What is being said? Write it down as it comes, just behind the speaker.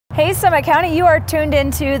Hey Summit County, you are tuned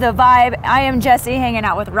into The Vibe. I am Jesse, hanging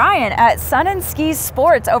out with Ryan at Sun and Ski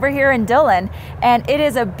Sports over here in Dillon. And it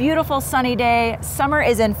is a beautiful sunny day. Summer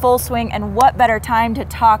is in full swing, and what better time to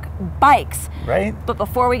talk bikes? Right. But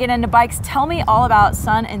before we get into bikes, tell me all about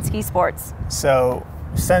Sun and Ski Sports. So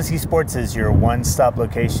Sun and Ski Sports is your one-stop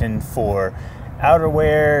location for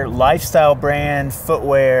outerwear, lifestyle brand,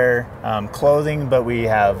 footwear, clothing, but we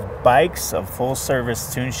have bikes, a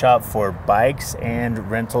full-service tune shop for bikes and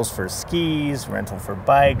rentals for skis, rental for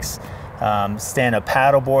bikes, stand-up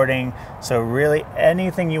paddleboarding. So really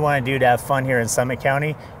anything you want to do to have fun here in Summit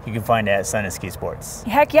County, you can find it at Sun and Ski Sports.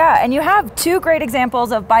 Heck yeah, and you have two great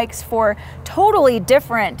examples of bikes for totally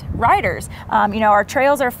different riders. Our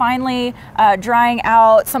trails are finally drying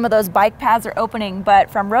out, some of those bike paths are opening,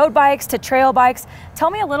 but from road bikes to trail bikes,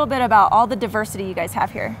 tell me a little bit about all the diversity you guys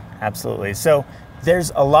have here. Absolutely. So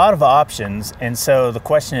there's a lot of options, and so the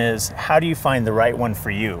question is, how do you find the right one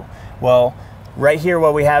for you? Well, right here,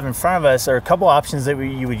 what we have in front of us are a couple options that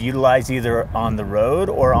you would utilize either on the road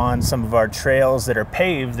or on some of our trails that are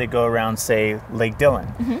paved that go around, say, Lake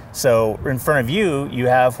Dillon. So in front of you, you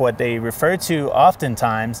have what they refer to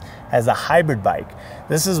oftentimes as a hybrid bike.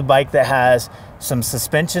 This is a bike that has some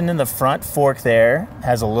suspension in the front fork there,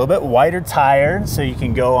 has a little bit wider tire so you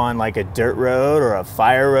can go on like a dirt road or a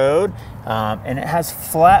fire road, and it has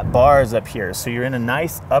flat bars up here, so you're in a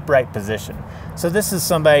nice upright position. So this is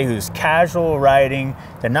somebody who's casual riding,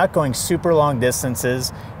 they're not going super long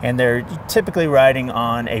distances, and they're typically riding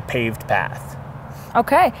on a paved path.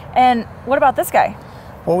 Okay, and what about this guy?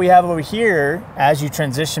 What we have over here, as you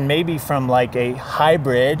transition maybe from like a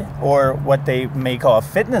hybrid or what they may call a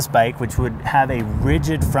fitness bike, which would have a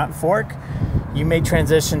rigid front fork, you may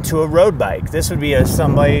transition to a road bike. This would be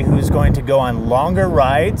somebody who's going to go on longer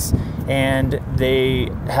rides, and they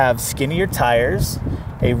have skinnier tires,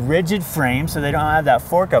 a rigid frame, so they don't have that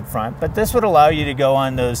fork up front, but this would allow you to go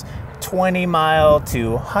on those 20-mile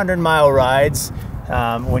to 100-mile rides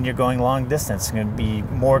when you're going long distance. It's going to be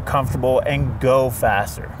more comfortable and go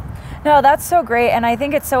faster. No, that's so great, and I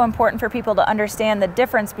think it's so important for people to understand the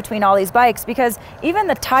difference between all these bikes, because even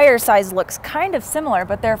the tire size looks kind of similar,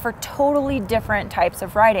 but they're for totally different types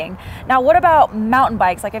of riding. Now, what about mountain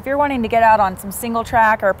bikes? Like if you're wanting to get out on some single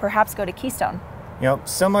track or perhaps go to Keystone?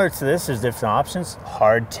 Similar to this, there's different options,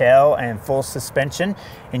 hardtail and full suspension,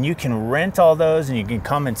 and you can rent all those, and you can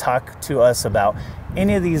come and talk to us about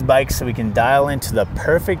any of these bikes so we can dial into the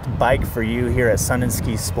perfect bike for you here at Sun and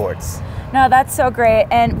Ski Sports. No, that's so great.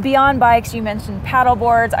 And beyond bikes, you mentioned paddle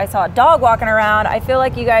boards. I saw a dog walking around. I feel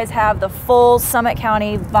like you guys have the full Summit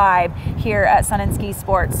County vibe here at Sun and Ski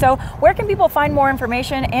Sports. So where can people find more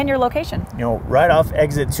information and your location? Right off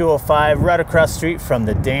exit 205, right across the street from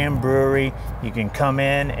the Dam Brewery. You can come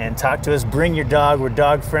in and talk to us. Bring your dog. We're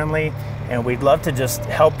dog friendly, and we'd love to just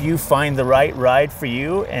help you find the right ride for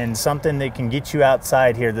you and something that can get you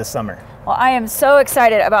outside here this summer. Well, I am so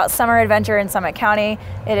excited about summer adventure in Summit County.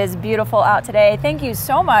 It is beautiful out today. Thank you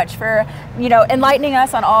so much for, enlightening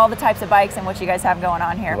us on all the types of bikes and what you guys have going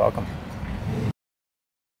on here. You're welcome.